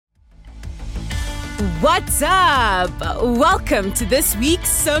What's up? Welcome to this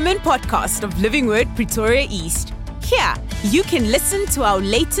week's sermon podcast of Living Word Pretoria East. Here, you can listen to our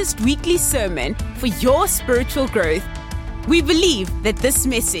latest weekly sermon for your spiritual growth. We believe that this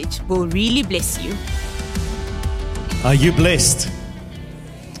message will really bless you. Are you blessed?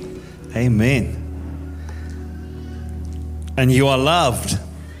 Amen. And you are loved.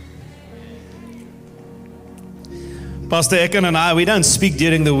 Pastor Ekan and I, we don't speak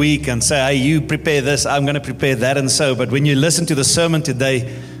during the week and say, hey, you prepare this, I'm going to prepare that and so. But when you listen to the sermon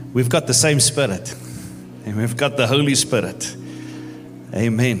today, we've got the same Spirit. And we've got the Holy Spirit.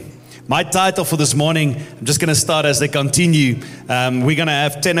 Amen. My title for this morning, I'm just going to start as they continue. We're going to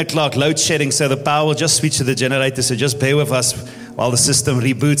have 10 o'clock load shedding, so the power will just switch to the generator. So just bear with us while the system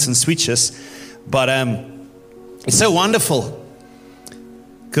reboots and switches. But it's so wonderful.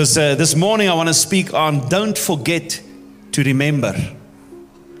 Because this morning I want to speak on don't forget to remember.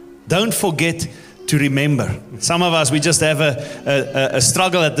 Don't forget to remember. Some of us, we just have a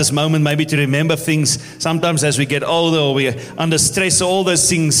struggle at this moment maybe to remember things. Sometimes as we get older or we're under stress, all those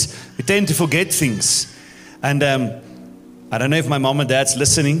things, we tend to forget things. And I don't know if my mom and dad's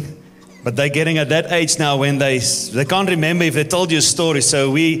listening, but they're getting at that age now when they can't remember if they told you a story.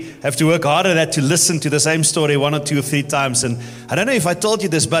 So we have to work harder at to listen to the same story 1 or 2 or 3 times. And I don't know if I told you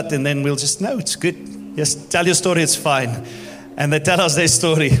this, but and then we'll just, no, it's good. Just tell your story, it's fine. And they tell us their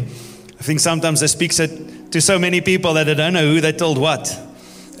story. I think sometimes they speak to so many people that they don't know who they told what.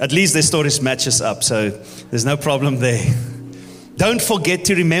 At least their stories matches up, so there's no problem there. Don't forget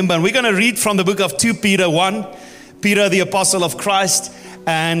to remember. And we're going to read from the book of 2 Peter 1, Peter the apostle of Christ.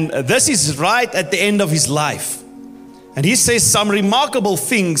 And this is right at the end of his life. And he says some remarkable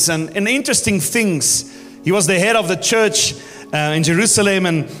things and interesting things. He was the head of the church in Jerusalem,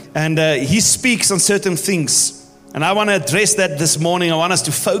 and he speaks on certain things. And I want to address that this morning. I want us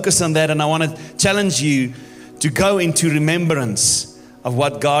to focus on that, and I want to challenge you to go into remembrance of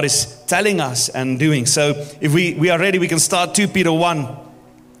what God is telling us and doing. So if we are ready, we can start 2 Peter 1.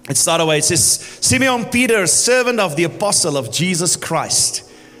 Let's start away. It says, Simeon Peter, servant of the apostle of Jesus Christ,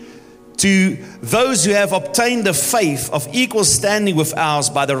 to those who have obtained the faith of equal standing with ours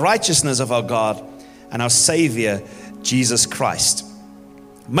by the righteousness of our God and our Savior, Jesus Christ.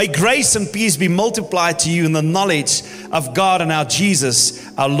 May grace and peace be multiplied to you in the knowledge of God and our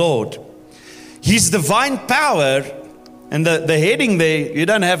Jesus, our Lord. His divine power, and the heading there, you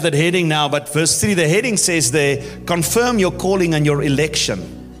don't have that heading now, but verse 3, the heading says there, confirm your calling and your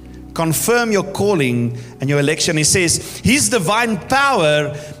election. Confirm your calling and your election. He says, His divine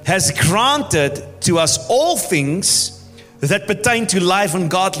power has granted to us all things that pertain to life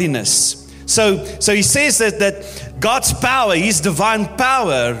and godliness. So he says that God's power, His divine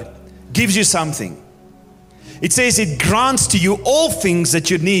power, gives you something. It says it grants to you all things that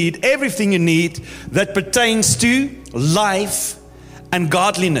you need, everything you need that pertains to life and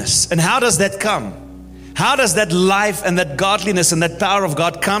godliness. And how does that come? How does that life and that godliness and that power of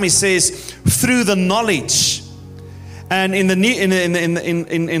God come? He says through the knowledge. And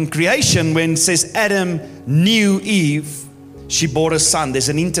in creation, when it says Adam knew Eve, she bore a son. There's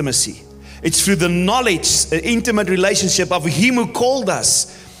an intimacy. It's through the knowledge, the intimate relationship of Him who called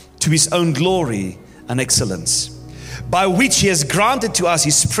us to His own glory and excellence, by which He has granted to us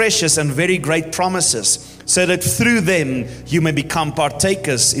His precious and very great promises, so that through them you may become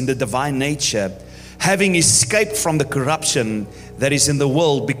partakers in the divine nature, having escaped from the corruption that is in the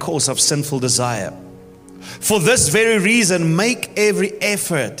world because of sinful desire. For this very reason, make every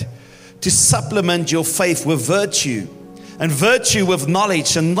effort to supplement your faith with virtue, and virtue with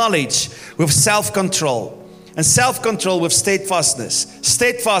knowledge, and knowledge with self-control, and self-control with steadfastness,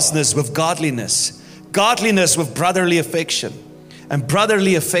 steadfastness with godliness, godliness with brotherly affection, and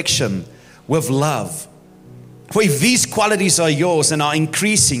brotherly affection with love. For if these qualities are yours and are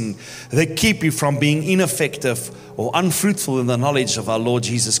increasing, they keep you from being ineffective or unfruitful in the knowledge of our Lord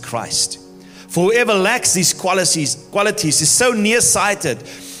Jesus Christ. For whoever lacks these qualities is so nearsighted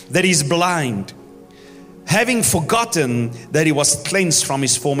that he is blind, having forgotten that he was cleansed from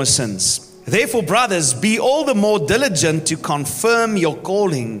his former sins. Therefore, brothers, be all the more diligent to confirm your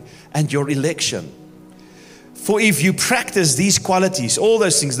calling and your election. For if you practice these qualities, all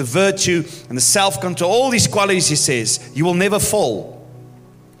those things, the virtue and the self-control, all these qualities, he says, you will never fall.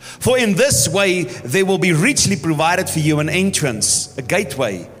 For in this way, there will be richly provided for you an entrance, a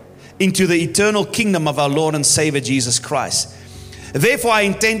gateway into the eternal kingdom of our Lord and Savior, Jesus Christ. Therefore, I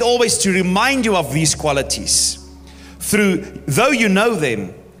intend always to remind you of these qualities, though you know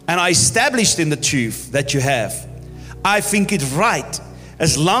them and are established in the truth that you have. I think it right,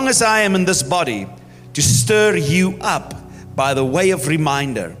 as long as I am in this body, to stir you up by the way of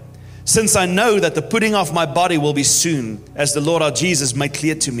reminder, since I know that the putting off my body will be soon, as the Lord our Jesus made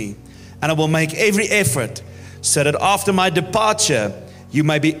clear to me. And I will make every effort so that after my departure, you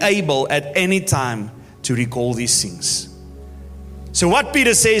may be able at any time to recall these things. So what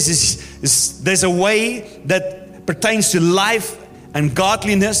Peter says is there's a way that pertains to life and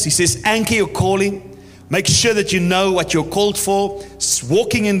godliness. He says, anchor your calling. Make sure that you know what you're called for.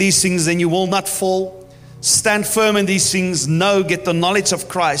 Walking in these things, then you will not fall. Stand firm in these things. Get the knowledge of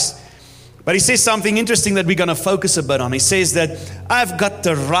Christ. But he says something interesting that we're going to focus a bit on. He says that I've got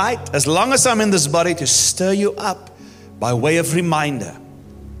the right, as long as I'm in this body, to stir you up by way of reminder.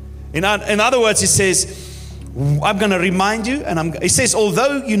 In other words, he says, I'm going to remind you, and he says,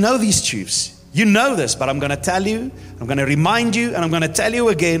 although you know these truths, you know this, but I'm going to tell you, I'm going to remind you, and I'm going to tell you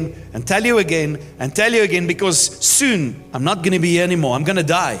again, and tell you again, and tell you again, because soon I'm not going to be here anymore. I'm going to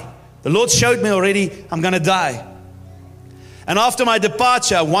die. The Lord showed me already, I'm going to die. And after my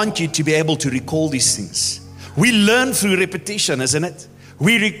departure, I want you to be able to recall these things. We learn through repetition, isn't it?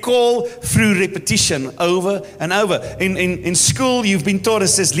 We recall through repetition over and over. In school, you've been taught, it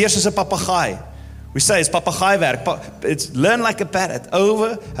says, leer soos 'n papegaai. We say it's papegaai werk. It's learn like a parrot,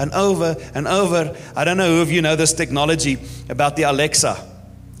 over and over and over. I don't know who of you know this technology about the Alexa.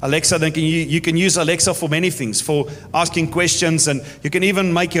 Alexa, you can use Alexa for many things, for asking questions, and you can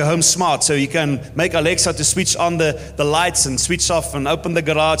even make your home smart. So you can make Alexa to switch on the lights and switch off and open the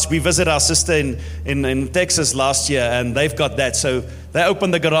garage. We visited our sister in Texas last year, and they've got that. So they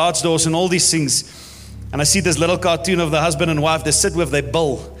open the garage doors and all these things. And I see this little cartoon of the husband and wife. They sit with their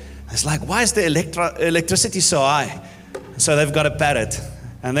bill. It's like, why is the electricity so high? So they've got a parrot.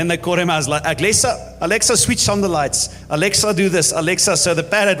 And then they called him. I was like, Alexa, switch on the lights. Alexa, do this. Alexa. So the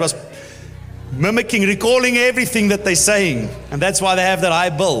parrot was mimicking, recalling everything that they're saying. And that's why they have that high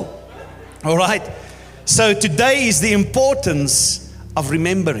bill. All right. So today is the importance of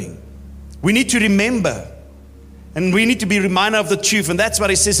remembering. We need to remember. And we need to be reminded of the truth. And that's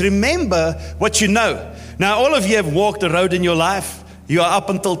what he says. Remember what you know. Now, all of you have walked the road in your life. You are up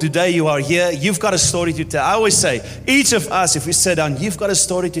until today, you are here. You've got a story to tell. I always say, each of us, if we sit down, you've got a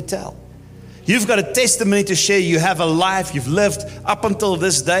story to tell. You've got a testimony to share. You have a life you've lived up until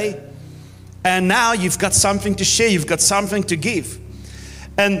this day. And now you've got something to share. You've got something to give.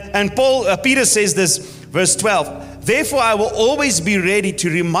 And Peter says this, verse 12. Therefore, I will always be ready to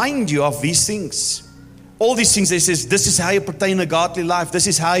remind you of these things. All these things, he says, this is how you pertain a godly life. This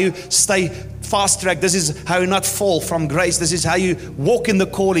is how you stay fast track. This is how you not fall from grace. This is how you walk in the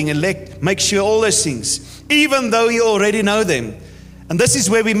calling, elect, make sure all those things, even though you already know them. And this is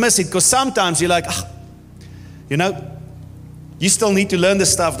where we miss it, because sometimes you're like, you still need to learn the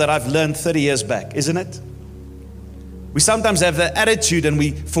stuff that I've learned 30 years back, isn't it? We sometimes have that attitude and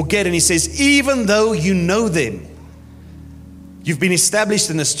we forget. And he says, even though you know them, you've been established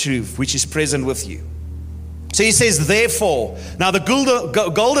in this truth, which is present with you. So he says, therefore. Now the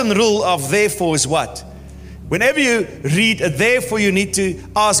golden rule of therefore is what? Whenever you read a therefore, you need to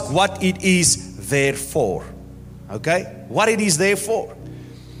ask what it is there for. Okay? What it is there for.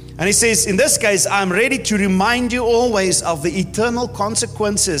 And he says, in this case, I'm ready to remind you always of the eternal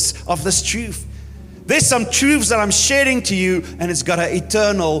consequences of this truth. There's some truths that I'm sharing to you, and it's got an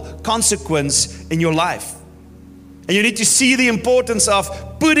eternal consequence in your life. And you need to see the importance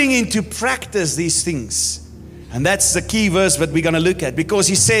of putting into practice these things. And that's the key verse that we're going to look at, because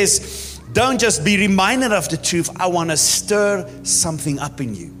he says, don't just be reminded of the truth. I want to stir something up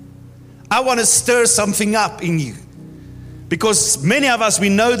in you. I want to stir something up in you. Because many of us, we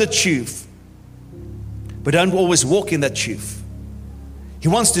know the truth, but don't always walk in that truth. He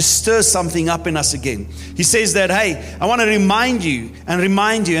wants to stir something up in us again. He says that, hey, I want to remind you. And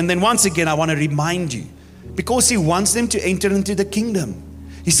then once again, I want to remind you. Because he wants them to enter into the kingdom.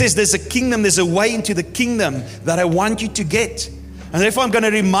 He says there's a kingdom, there's a way into the kingdom that I want you to get. And therefore I'm going to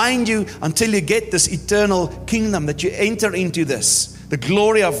remind you until you get this eternal kingdom, that you enter into this, the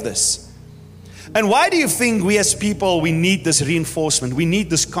glory of this. And why do you think we as people, we need this reinforcement? We need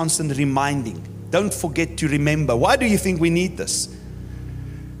this constant reminding. Don't forget to remember. Why do you think we need this?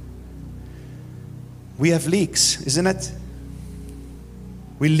 We have leaks, isn't it?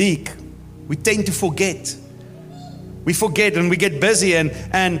 We leak. We tend to forget. We forget and we get busy,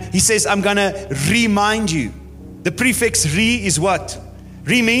 and he says, I'm going to remind you. The prefix re is what?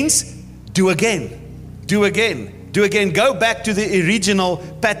 Re means do again, do again, do again. Go back to the original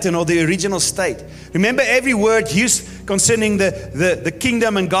pattern or the original state. Remember, every word used concerning the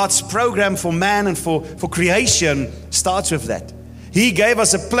kingdom and God's program for man and for creation starts with that. He gave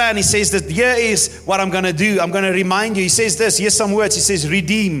us a plan. He says that here is what I'm going to do. I'm going to remind you. He says this. Here's some words. He says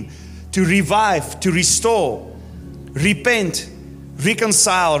redeem, to revive, to restore, repent,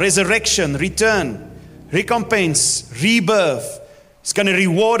 reconcile, resurrection, return, recompense, rebirth. It's going to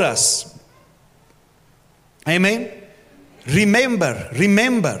reward us. Amen?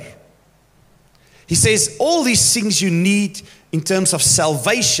 Remember. He says all these things you need in terms of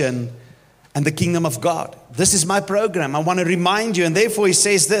salvation and the kingdom of God. This is my program. I want to remind you. And therefore he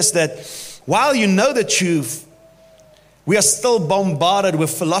says this, that while you know the truth, we are still bombarded with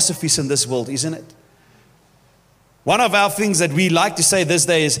philosophies in this world, isn't it? One of our things that we like to say this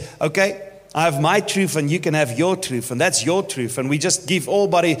day is, okay, I have my truth and you can have your truth, and that's your truth. And we just give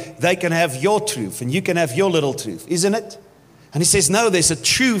everybody, they can have your truth and you can have your little truth, isn't it? And he says, no, there's a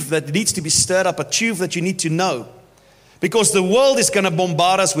truth that needs to be stirred up, a truth that you need to know. Because the world is going to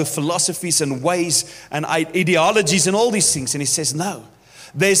bombard us with philosophies and ways and ideologies and all these things. And he says, no,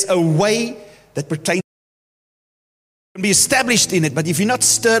 there's a way that pertains, can be established in it. But if you're not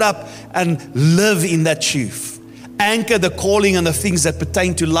stirred up and live in that truth, anchor the calling and the things that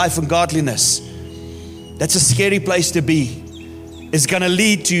pertain to life and godliness, that's a scary place to be. It's going to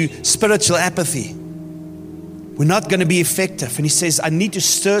lead to spiritual apathy. We're not going to be effective. And he says, I need to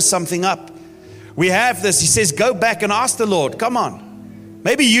stir something up. We have this. He says, go back and ask the Lord. Come on.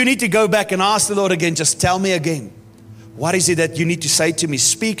 Maybe you need to go back and ask the Lord again. Just tell me again. What is it that you need to say to me?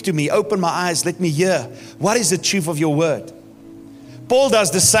 Speak to me. Open my eyes. Let me hear. What is the truth of your word? Paul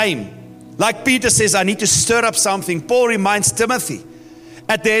does the same. Like Peter says, I need to stir up something. Paul reminds Timothy.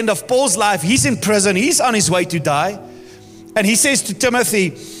 At the end of Paul's life, he's in prison. He's on his way to die. And he says to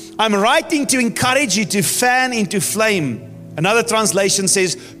Timothy, I'm writing to encourage you to fan into flame. Another translation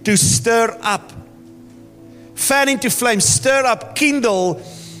says to stir up. Fan into flame, stir up, kindle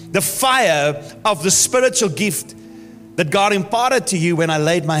the fire of the spiritual gift that God imparted to you when I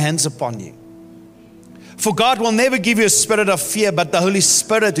laid my hands upon you. For God will never give you a spirit of fear, but the Holy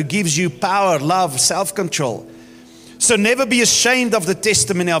Spirit who gives you power, love, self-control. So never be ashamed of the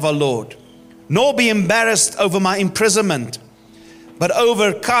testimony of our Lord, nor be embarrassed over my imprisonment, but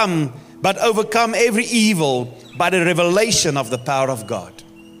overcome every evil by the revelation of the power of God.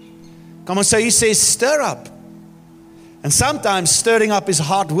 Come on, so he says, stir up. And sometimes stirring up is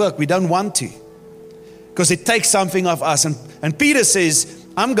hard work. We don't want to, because it takes something of us. And Peter says,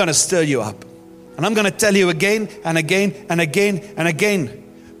 I'm going to stir you up. And I'm going to tell you again and again and again and again.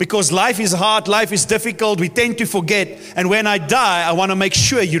 Because life is hard, life is difficult. We tend to forget. And when I die, I want to make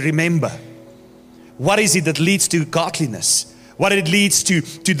sure you remember. What is it that leads to godliness? What it leads to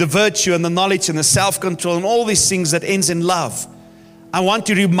the virtue and the knowledge and the self-control and all these things that ends in love. I want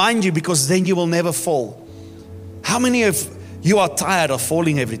to remind you, because then you will never fall. How many of you are tired of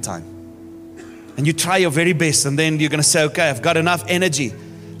falling every time? And you try your very best, and then you're going to say, okay, I've got enough energy.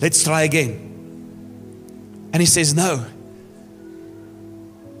 Let's try again. And he says, no.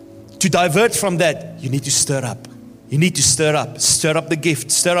 To divert from that, you need to stir up. You need to stir up. Stir up the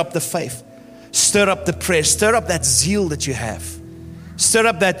gift. Stir up the faith. Stir up the prayer. Stir up that zeal that you have. Stir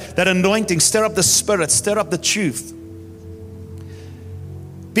up that anointing. Stir up the spirit. Stir up the truth.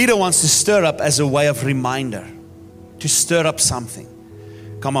 Peter wants to stir up as a way of reminder. To stir up something.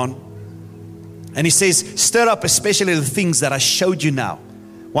 Come on. And he says, stir up especially the things that I showed you now.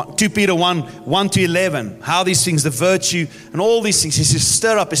 2 Peter 1 to 11. How these things, the virtue and all these things. He says,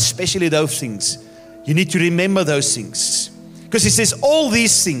 stir up especially those things. You need to remember those things. Because he says, all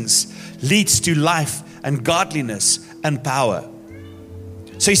these things leads to life and godliness and power.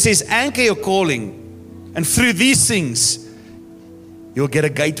 So he says, anchor your calling. And through these things, you'll get a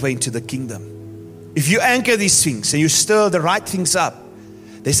gateway into the kingdom. If you anchor these things and you stir the right things up,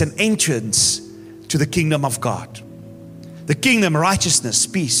 there's an entrance to the kingdom of God. The kingdom, righteousness,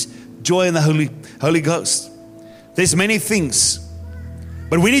 peace, joy in the Holy Ghost. There's many things.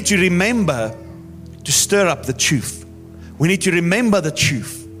 But we need to remember to stir up the truth. We need to remember the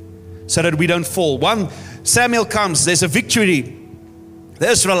truth so that we don't fall. 1 Samuel comes, there's a victory. The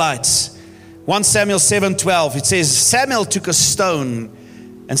Israelites. 1 Samuel 7:12, it says, Samuel took a stone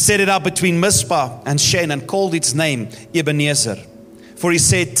and set it up between Mizpah and Shen and called its name Ebenezer. For he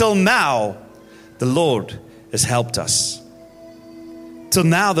said, till now the Lord has helped us. Till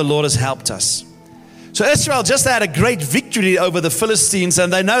now the Lord has helped us. So Israel just had a great victory over the Philistines,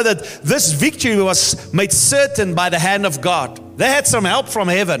 and they know that this victory was made certain by the hand of God. They had some help from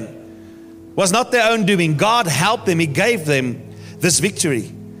heaven. It was not their own doing. God helped them. He gave them this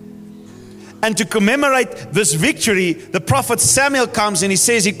victory. And to commemorate this victory, the prophet Samuel comes and he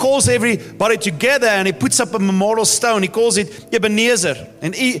says, he calls everybody together and he puts up a memorial stone. He calls it Ebenezer.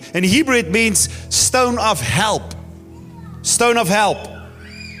 And in Hebrew it means stone of help. Stone of help.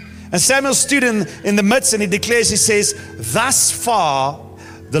 And Samuel stood in the midst and he declares, he says, thus far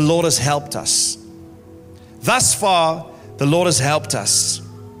the Lord has helped us. Thus far the Lord has helped us.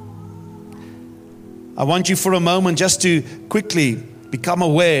 I want you for a moment just to quickly become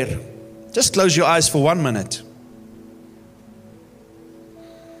aware. Just close your eyes for 1 minute.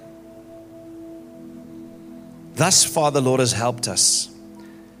 Thus far, the Lord has helped us.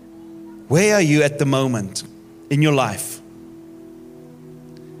 Where are you at the moment in your life?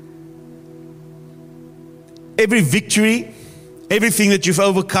 Every victory, everything that you've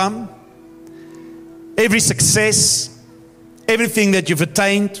overcome, every success, everything that you've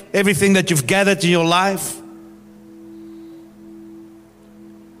attained, everything that you've gathered in your life,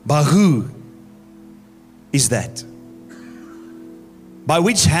 by who is that? By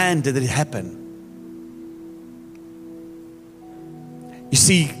which hand did it happen? You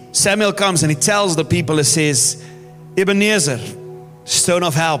see, Samuel comes and he tells the people, he says, Ebenezer, stone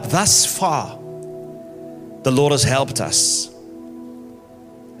of help, thus far the Lord has helped us.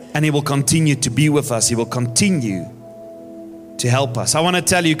 And He will continue to be with us. He will continue to help us. I want to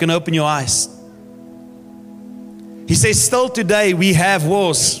tell you, you can open your eyes. He says, still today we have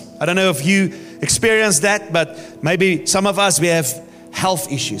wars. I don't know if you experienced that, but maybe some of us, we have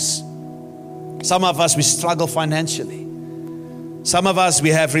health issues. Some of us, we struggle financially. Some of us, we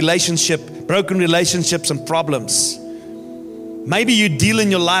have broken relationships and problems. Maybe you deal in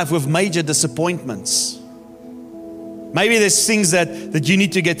your life with major disappointments. Maybe there's things that you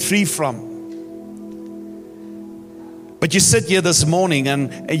need to get free from. But you sit here this morning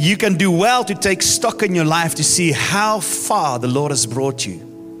and you can do well to take stock in your life to see how far the Lord has brought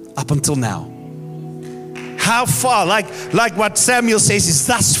you up until now. How far, like what Samuel says, is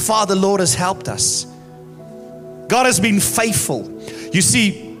thus far the Lord has helped us. God has been faithful. You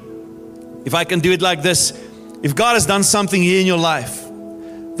see, if I can do it like this, if God has done something here in your life,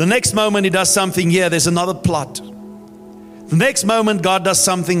 the next moment He does something here, there's another plot. The next moment God does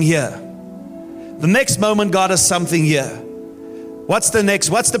something here. The next moment God does something here. What's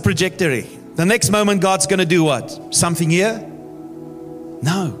the trajectory? The next moment God's going to do what? Something here?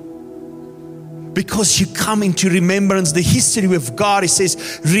 No. Because you come into remembrance, the history with God, He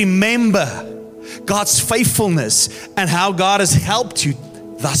says, remember God's faithfulness and how God has helped you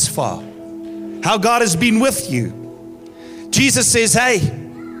thus far. How God has been with you. Jesus says, hey,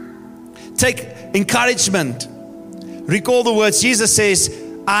 take encouragement. Recall the words. Jesus says,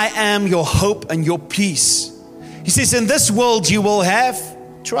 I am your hope and your peace. He says, in this world you will have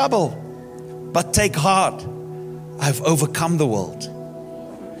trouble, but take heart. I've overcome the world.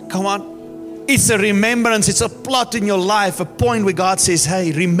 Come on. It's a remembrance. It's a plot in your life, a point where God says,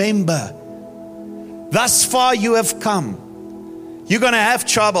 hey, remember. Thus far you have come. You're going to have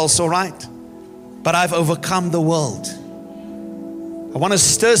troubles, all right? But I've overcome the world. I want to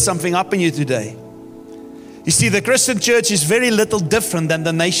stir something up in you today. You see, the Christian church is very little different than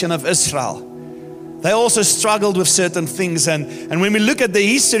the nation of Israel. They also struggled with certain things. And when we look at the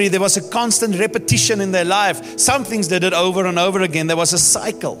history, there was a constant repetition in their life. Some things they did over and over again. There was a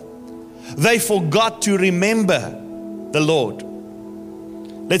cycle. They forgot to remember the Lord.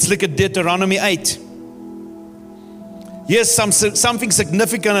 Let's look at Deuteronomy 8. Here's something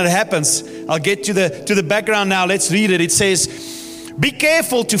significant that happens. I'll get to the background now. Let's read it. It says, be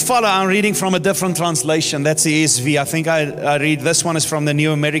careful to follow. I'm reading from a different translation. That's the ESV. I think I read, this one is from the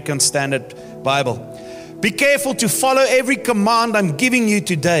New American Standard Bible. Be careful to follow every command I'm giving you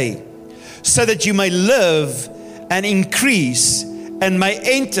today, so that you may live and increase and may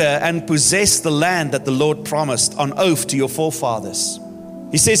enter and possess the land that the Lord promised on oath to your forefathers.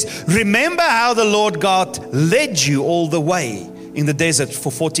 He says, remember how the Lord God led you all the way in the desert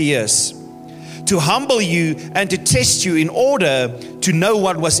for 40 years. To humble you and to test you in order to know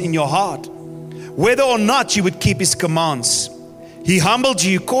what was in your heart, whether or not you would keep His commands. He humbled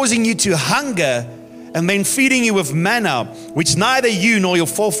you, causing you to hunger, and then feeding you with manna, which neither you nor your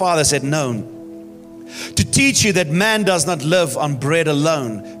forefathers had known, to teach you that man does not live on bread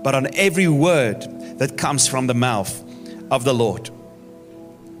alone, but on every word that comes from the mouth of the Lord.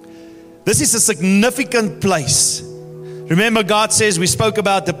 This is a significant place. Remember, God says, we spoke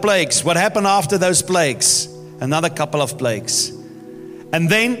about the plagues. What happened after those plagues? Another couple of plagues. And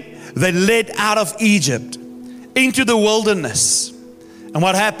then they led out of Egypt into the wilderness. And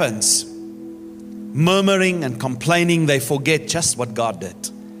what happens? Murmuring and complaining, they forget just what God did.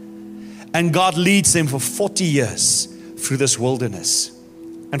 And God leads them for 40 years through this wilderness.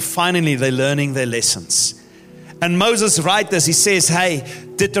 And finally, they're learning their lessons. And Moses writes this. He says, hey,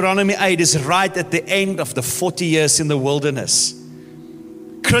 Deuteronomy 8 is right at the end of the 40 years in the wilderness.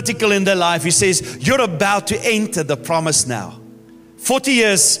 Critical in their life. He says, you're about to enter the promise now. 40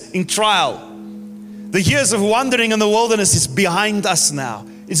 years in trial. The years of wandering in the wilderness is behind us now.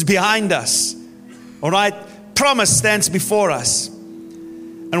 It's behind us. All right? promise stands before us.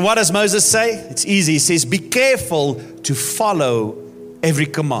 And what does Moses say? It's easy. He says, be careful to follow every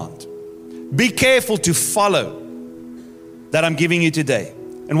command. Be careful to follow that I'm giving you today.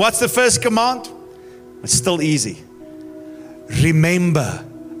 And what's the first command? It's still easy. Remember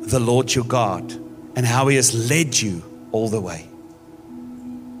the Lord your God and how He has led you all the way.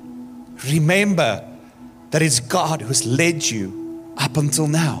 Remember that it's God who has led you up until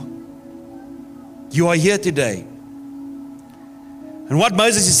now. You are here today. And what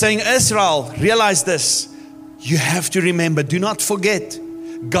Moses is saying, Israel, realize this. You have to remember, do not forget,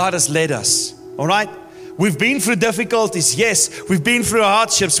 God has led us. All right? We've been through difficulties, yes. We've been through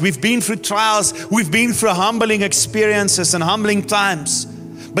hardships. We've been through trials. We've been through humbling experiences and humbling times.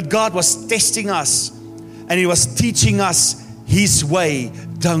 But God was testing us and He was teaching us His way.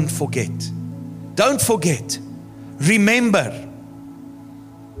 Don't forget. Don't forget. Remember.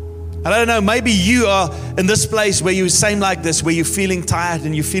 I don't know, maybe you are in this place where you're same like this, where you're feeling tired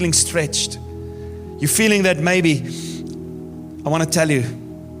and you're feeling stretched. You're feeling that maybe, I want to tell you,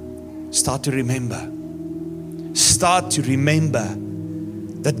 start to remember. Start to remember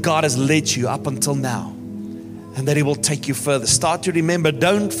that God has led you up until now and that He will take you further. Start to remember,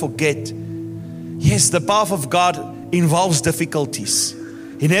 don't forget. Yes, the path of God involves difficulties.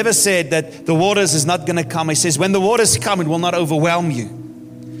 He never said that the waters is not going to come. He says, when the waters come, it will not overwhelm you.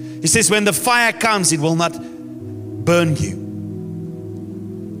 He says, when the fire comes, it will not burn you.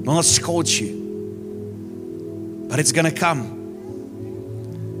 It will not scorch you. But it's going to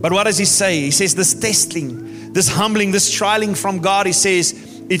come. But what does He say? He says this testing, this humbling, this trialing from God, He says,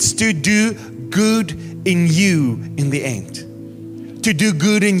 it's to do good in you in the end. To do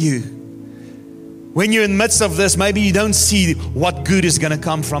good in you. When you're in the midst of this, maybe you don't see what good is going to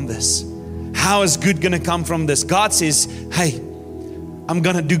come from this. How is good going to come from this? God says, hey, I'm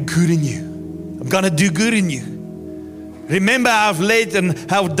going to do good in you. I'm going to do good in you. Remember, I've led and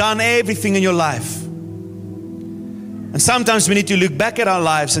have done everything in your life. And sometimes we need to look back at our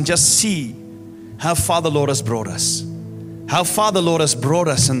lives and just see how far the Lord has brought us. How far the Lord has brought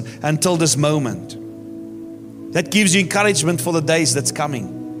us until this moment. That gives you encouragement for the days that's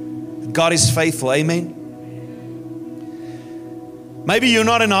coming. God is faithful. Amen. Maybe you're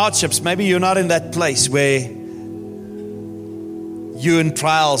not in hardships. Maybe you're not in that place where you're in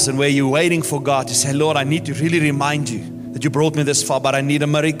trials and where you're waiting for God to say, Lord, I need to really remind you that you brought me this far, but I need a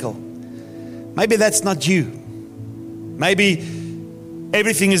miracle. Maybe that's not you. Maybe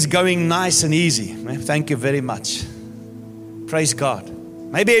everything is going nice and easy. Thank you very much. Praise God.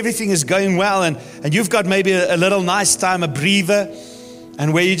 Maybe everything is going well and you've got maybe a little nice time, a breather,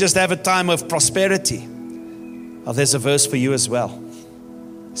 and where you just have a time of prosperity. Oh, there's a verse for you as well.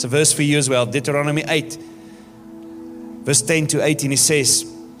 It's a verse for you as well. Deuteronomy 8. Verse 10 to 18, He says,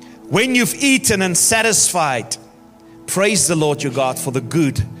 when you've eaten and satisfied, praise the Lord your God for the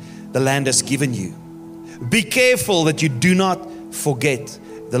good the land has given you. Be careful that you do not forget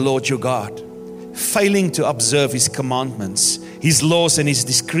the Lord your God, failing to observe His commandments, His laws and His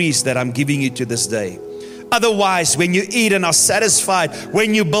decrees that I'm giving you to this day. Otherwise, when you eat and are satisfied,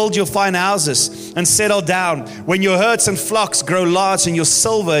 when you build your fine houses and settle down, when your herds and flocks grow large and your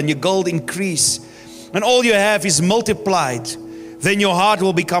silver and your gold increase, and all you have is multiplied, then your heart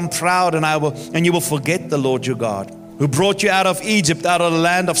will become proud and you will forget the Lord your God, who brought you out of Egypt, out of the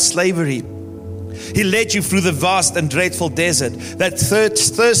land of slavery. He led you through the vast and dreadful desert, that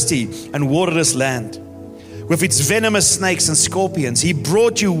thirsty and waterless land, with its venomous snakes and scorpions. He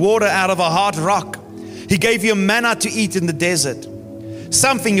brought you water out of a hard rock. He gave you manna to eat in the desert,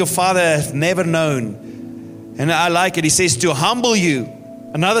 something your father has never known. And I like it. He says to humble you.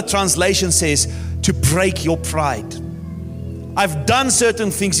 Another translation says to break your pride. I've done certain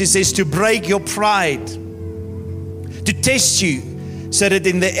things, He says, to break your pride, to test you so that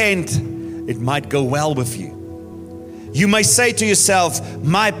in the end it might go well with you. You may say to yourself,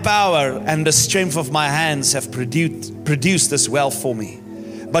 my power and the strength of my hands have produced this wealth for me.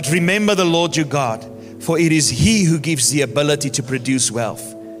 But remember the Lord your God, for it is He who gives the ability to produce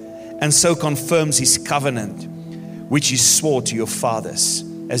wealth, and so confirms His covenant, which He swore to your fathers,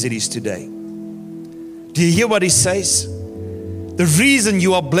 as it is today. Do you hear what He says? The reason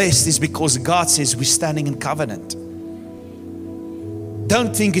you are blessed is because God says we're standing in covenant.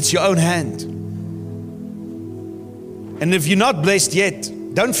 Don't think it's your own hand. And if you're not blessed yet,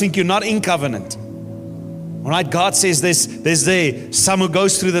 don't think you're not in covenant. All right, God says there's some who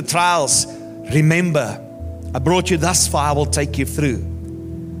goes through the trials. Remember, I brought you thus far, I will take you through.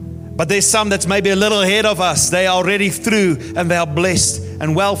 But there's some that's maybe a little ahead of us. They are already through and they are blessed.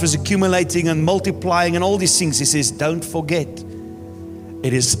 And wealth is accumulating and multiplying and all these things. He says, don't forget.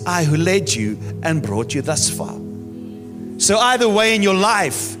 It is I who led you and brought you thus far. So either way in your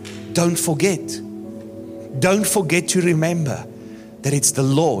life, don't forget. Don't forget to remember that it's the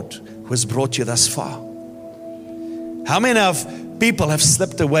Lord who has brought you thus far. How many of people have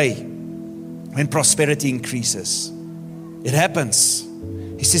slipped away when prosperity increases? It happens.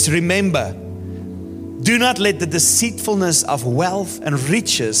 He says, remember, do not let the deceitfulness of wealth and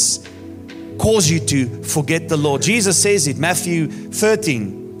riches cause you to forget the Lord. Jesus says it, Matthew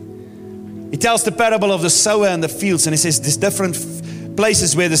 13. He tells the parable of the sower and the fields, and he says there's different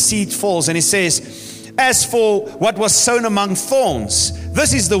places where the seed falls. And he says, as for what was sown among thorns,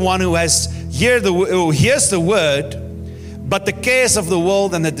 this is the one who hears the word, but the cares of the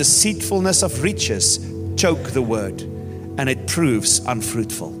world and the deceitfulness of riches choke the word, and it proves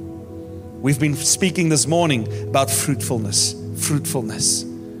unfruitful. We've been speaking this morning about fruitfulness.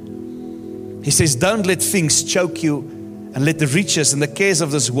 He says, don't let things choke you, and let the riches and the cares of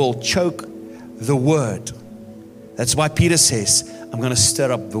this world choke the word. That's why Peter says, I'm going to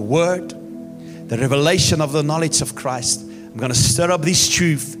stir up the word, the revelation of the knowledge of Christ. I'm going to stir up this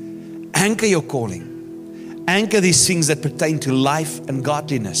truth. Anchor your calling. Anchor these things that pertain to life and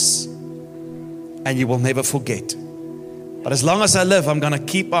godliness, and you will never forget. But as long as I live, I'm going to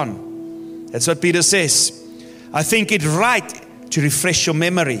keep on. That's what Peter says. I think it right to refresh your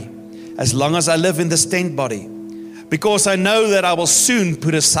memory as long as I live in this tent body, because I know that I will soon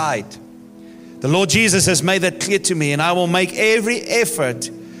put aside. The Lord Jesus has made that clear to me, and I will make every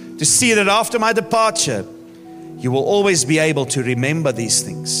effort to see that after my departure, you will always be able to remember these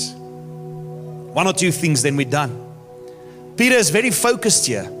things. One or two things, then we're done. Peter is very focused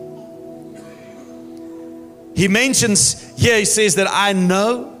here. He mentions here, he says that I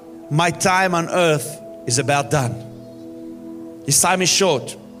know my time on earth is about done. His time is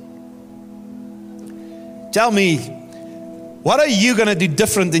short. Tell me, what are you going to do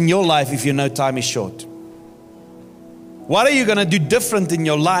different in your life if you know time is short? What are you going to do different in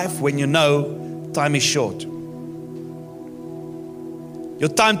your life when you know time is short? Your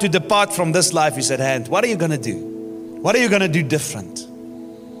time to depart from this life is at hand. What are you going to do? What are you going to do different?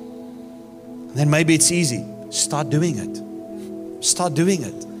 And then maybe it's easy. Start doing it. Start doing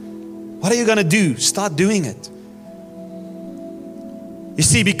it. What are you going to do? Start doing it. You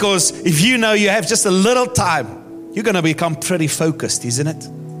see, because if you know you have just a little time, you're going to become pretty focused, isn't it?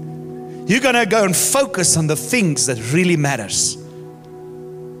 You're going to go and focus on the things that really matters.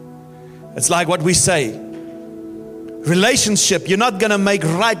 It's like what we say. Relationship, you're not going to make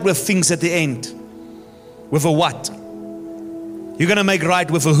right with things at the end. With a what? You're going to make right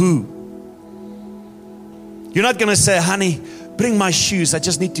with a who. You're not going to say, honey, bring my shoes. I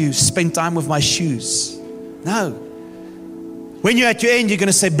just need to spend time with my shoes. No. When you're at your end, you're going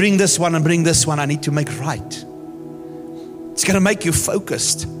to say, bring this one and bring this one. I need to make right. It's going to make you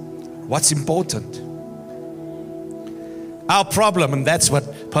focused. What's important? Our problem, and that's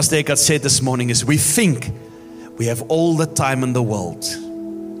what Pastor Eckhart said this morning, is we think we have all the time in the world.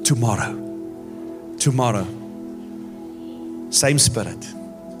 Tomorrow. Same spirit.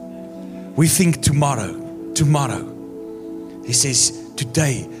 We think tomorrow. He says,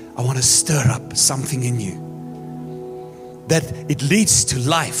 today I want to stir up something in you that it leads to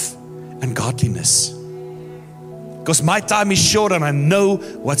life and godliness. Because my time is short and I know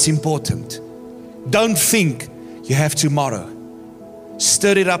what's important. Don't think you have tomorrow.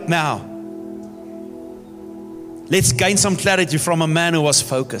 Stir it up now. Let's gain some clarity from a man who was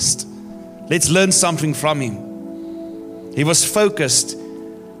focused. Let's learn something from him. He was focused,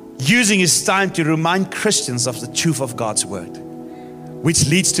 using his time to remind Christians of the truth of God's word, which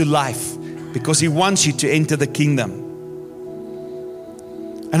leads to life, because he wants you to enter the kingdom.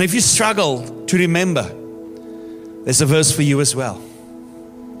 And if you struggle to remember, there's a verse for you as well.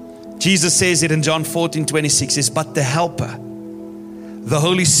 Jesus says it in John 14:26, says, but the Helper, the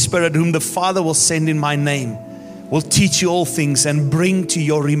Holy Spirit, whom the Father will send in my name, will teach you all things and bring to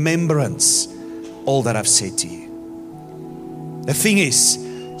your remembrance all that I've said to you. The thing is,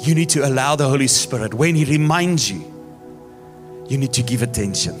 you need to allow the Holy Spirit, when He reminds you, you need to give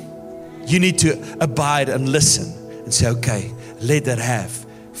attention. You need to abide and listen and say, okay, let that have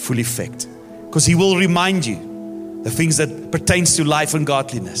full effect. Because He will remind you the things that pertains to life and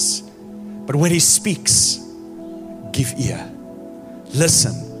godliness. But when He speaks, give ear.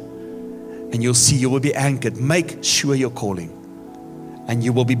 Listen. And you'll see you will be anchored. Make sure you're calling. And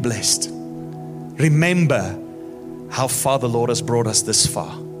you will be blessed. Remember how far the Lord has brought us this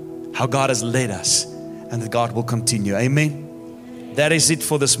far. How God has led us. And that God will continue. Amen. That is it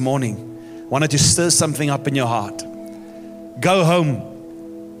for this morning. Wanted to stir something up in your heart. Go home.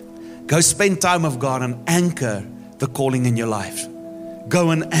 Go spend time with God and anchor the calling in your life.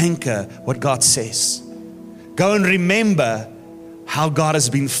 Go and anchor what God says. Go and remember how God has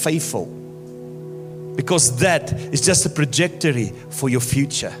been faithful. Because that is just a trajectory for your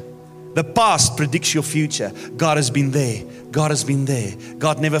future. The past predicts your future. God has been there. God has been there.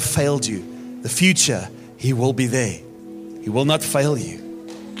 God never failed you. The future, He will be there. He will not fail you.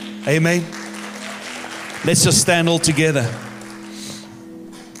 Amen. Let's just stand all together.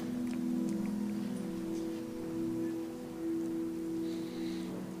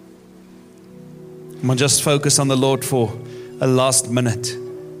 I'm going to just focus on the Lord for a last minute.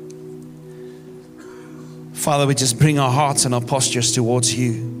 Father, we just bring our hearts and our postures towards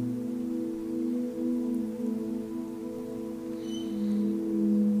you.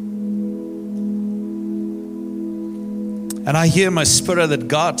 And I hear in my spirit that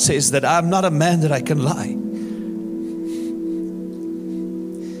God says that I'm not a man that I can lie.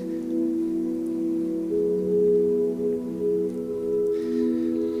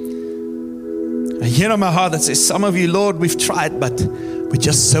 I hear in my heart that says, some of you, Lord, we've tried, but we're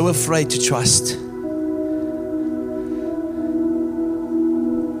just so afraid to trust.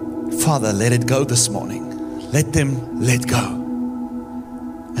 Father, let it go this morning. Let them let go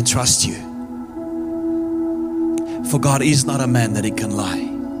and trust you. For God is not a man that He can lie.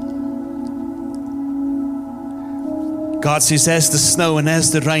 God says, as the snow and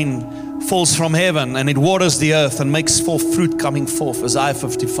as the rain falls from heaven and it waters the earth and makes forth fruit coming forth, Isaiah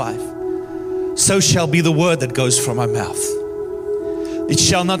 55, so shall be the word that goes from my mouth. It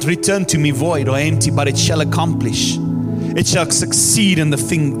shall not return to me void or empty, but it shall accomplish. It shall succeed in the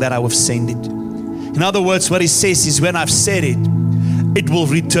thing that I have sent it. In other words, what He says is, when I've said it, it will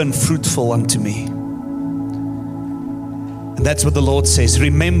return fruitful unto me. And that's what the Lord says.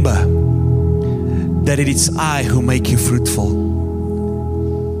 Remember that it is I who make you fruitful.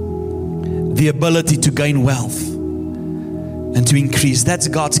 The ability to gain wealth and to increase. That's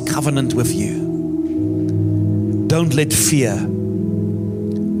God's covenant with you. Don't let fear,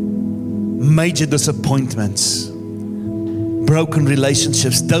 major disappointments, broken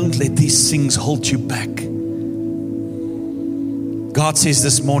relationships, don't let these things hold you back. God says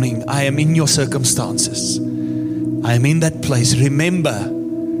this morning, I am in your circumstances. I am in that place. Remember,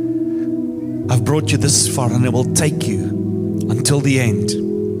 I've brought you this far and I will take you until the end.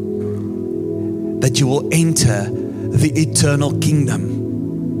 That you will enter the eternal kingdom.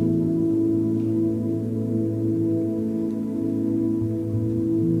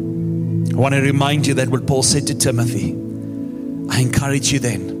 I want to remind you that what Paul said to Timothy. I encourage you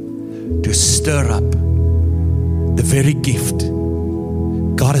then to stir up the very gift.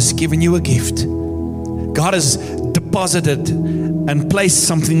 God has given you a gift. God has deposited and placed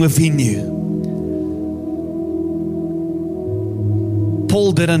something within you.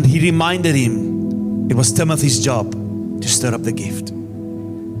 Paul didn't, he reminded him it was Timothy's job to stir up the gift.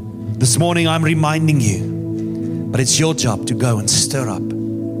 This morning I'm reminding you, but it's your job to go and stir up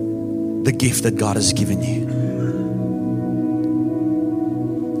the gift that God has given you.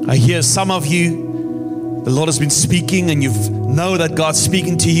 I hear some of you, the Lord has been speaking and you know that God's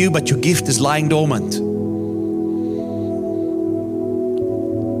speaking to you, but your gift is lying dormant.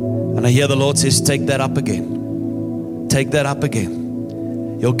 And I hear the Lord says, take that up again. Take that up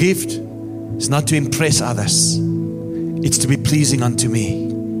again. Your gift is not to impress others. It's to be pleasing unto me.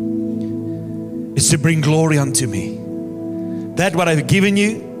 It's to bring glory unto me. That what I've given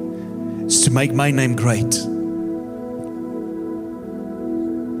you is to make my name great.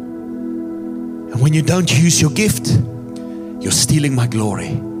 And when you don't use your gift, you're stealing my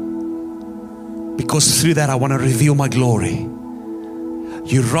glory. Because through that I want to reveal my glory.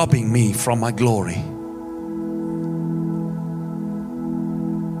 You're robbing me from my glory.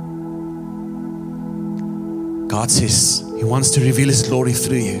 God says He wants to reveal His glory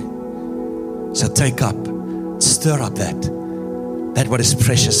through you. So take up, stir up that what is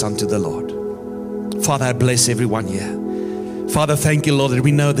precious unto the Lord. Father, I bless everyone here. Father, thank you, Lord, that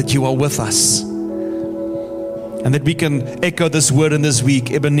we know that you are with us. And that we can echo this word in this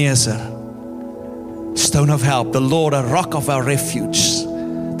week, Ebenezer, stone of help, the Lord, a rock of our refuge.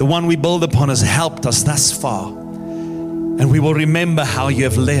 The one we build upon has helped us thus far. And we will remember how you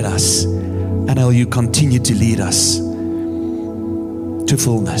have led us and how you continue to lead us to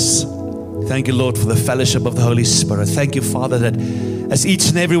fullness. Thank you, Lord, for the fellowship of the Holy Spirit. Thank you, Father, that as each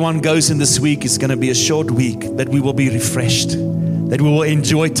and every one goes in this week, it's going to be a short week, that we will be refreshed, that we will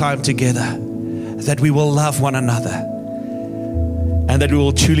enjoy time together, that we will love one another, and that we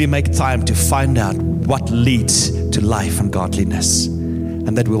will truly make time to find out what leads to life and godliness,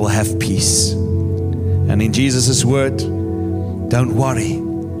 and that we will have peace. And in Jesus' word, don't worry.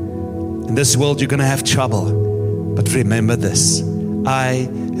 In this world, you're going to have trouble, but remember this: I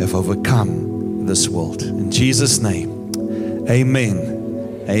have overcome this world. In Jesus' name,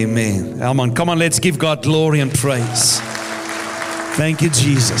 amen. Amen. Come on, let's give God glory and praise. Thank you,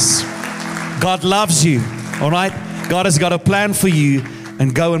 Jesus. God loves you, all right? God has got a plan for you,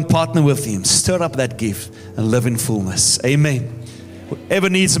 and go and partner with Him. Stir up that gift and live in fullness. Amen. Whoever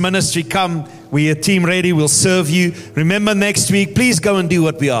needs ministry, come. We're a team ready. We'll serve you. Remember, next week, please go and do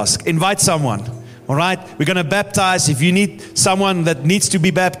what we ask. Invite someone. All right? We're going to baptize. If you need someone that needs to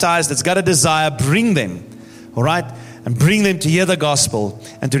be baptized, that's got a desire, bring them. All right? And bring them to hear the gospel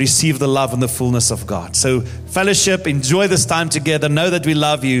and to receive the love and the fullness of God. So fellowship, enjoy this time together. Know that we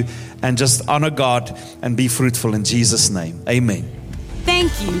love you, and just honor God and be fruitful in Jesus' name. Amen.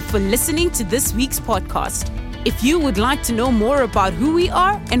 Thank you for listening to this week's podcast. If you would like to know more about who we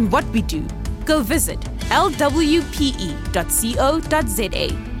are and what we do, go visit lwpe.co.za.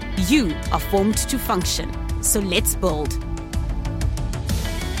 You are formed to function. So let's build.